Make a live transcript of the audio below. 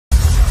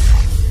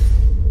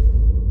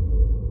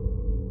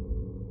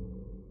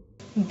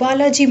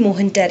Balaji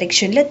Mohan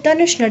directionல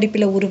Dhanush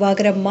நடிப்பில்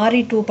உருவாகிற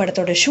மாரி 2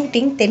 படத்தோட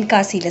ஷூட்டிங்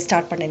தென்காசியில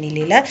ஸ்டார்ட் பண்ண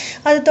நிலையில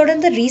அது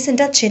தொடர்ந்து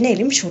ரீசெண்டா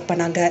சென்னையிலும் ஷூட்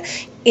பண்ணாங்க.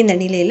 இந்த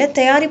நிலையில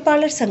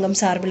தயாரிப்பாளர் சங்கம்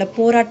சார்பில்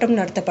போராட்டம்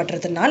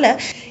நடத்தப்படுறதுனால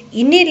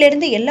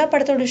இன்னிலிருந்து எல்லா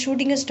படத்தோட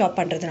ஷூட்டிங்கும் ஸ்டாப்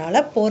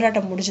பண்றதுனால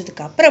போராட்டம்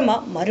முடிஞ்சதுக்கு அப்புறமா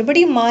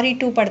மறுபடியும் மாரி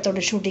 2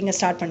 படத்தோட ஷூட்டிங்கை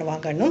ஸ்டார்ட்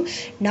பண்ணுவாங்கன்னு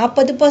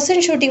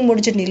 40% ஷூட்டிங்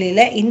முடிஞ்ச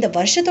நிலையில இந்த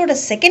வருஷத்தோட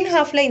செகண்ட்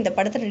ஹாஃப்ல இந்த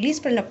படத்தை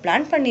ரிலீஸ் பண்ண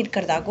பிளான்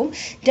பண்ணியிருக்கிறதாகவும்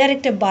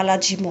டைரக்டர்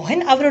பாலாஜி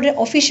மோகன் அவரோட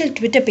ஒஃபிஷியல்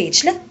ட்விட்டர்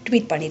பேஜ்ல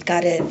ட்வீட்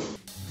பண்ணியிருக்காரு.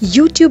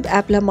 யூடியூப்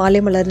ஆப்ல மாலை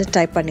மலர்னு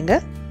டைப் பண்ணுங்க,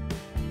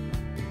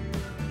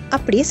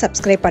 அப்படியே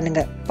சப்ஸ்கிரைப்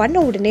பண்ணுங்க. பண்ண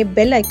உடனே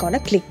பெல் ஐகானை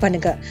கிளிக்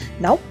பண்ணுங்க.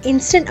 நவ்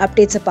இன்ஸ்டன்ட்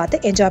அப்டேட்ஸை பார்த்து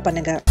என்ஜாய்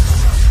பண்ணுங்க.